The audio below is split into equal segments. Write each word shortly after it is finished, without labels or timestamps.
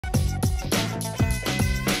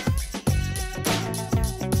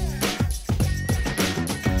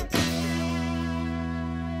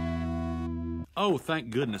Oh, thank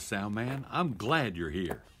goodness, SoundMan. I'm glad you're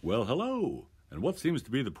here. Well, hello. And what seems to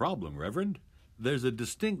be the problem, Reverend? There's a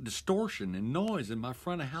distinct distortion and noise in my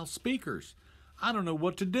front of house speakers. I don't know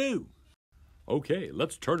what to do. Okay,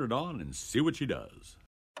 let's turn it on and see what she does.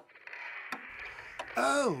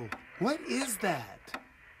 Oh, what is that?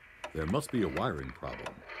 There must be a wiring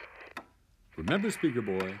problem. Remember,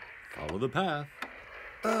 SpeakerBoy, follow the path.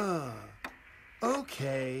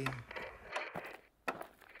 Okay.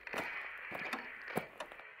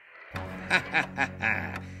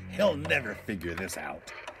 He'll never figure this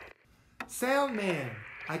out. SoundMan,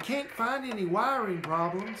 I can't find any wiring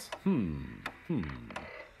problems.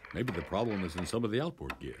 Maybe the problem is in some of the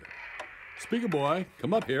outboard gear. SpeakerBoy,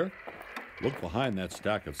 come up here. Look behind that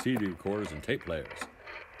stack of CD recorders and tape players.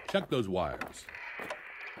 Check those wires.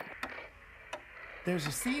 There's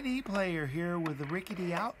a CD player here with a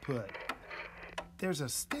rickety output. There's a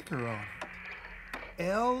sticker on it.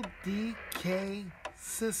 LDK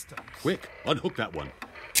Systems. Quick, unhook that one.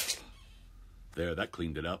 There, that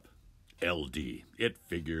cleaned it up. LD, it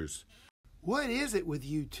figures. What is it with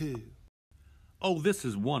you two? Oh, this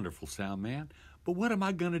is wonderful, SoundMan, but what am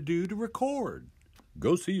I going to do to record?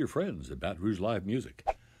 Go see your friends at Baton Rouge Live Music.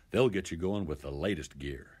 They'll get you going with the latest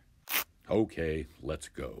gear. Okay, let's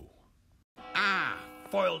go. Ah,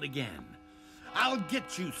 foiled again. I'll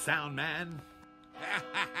get you, SoundMan.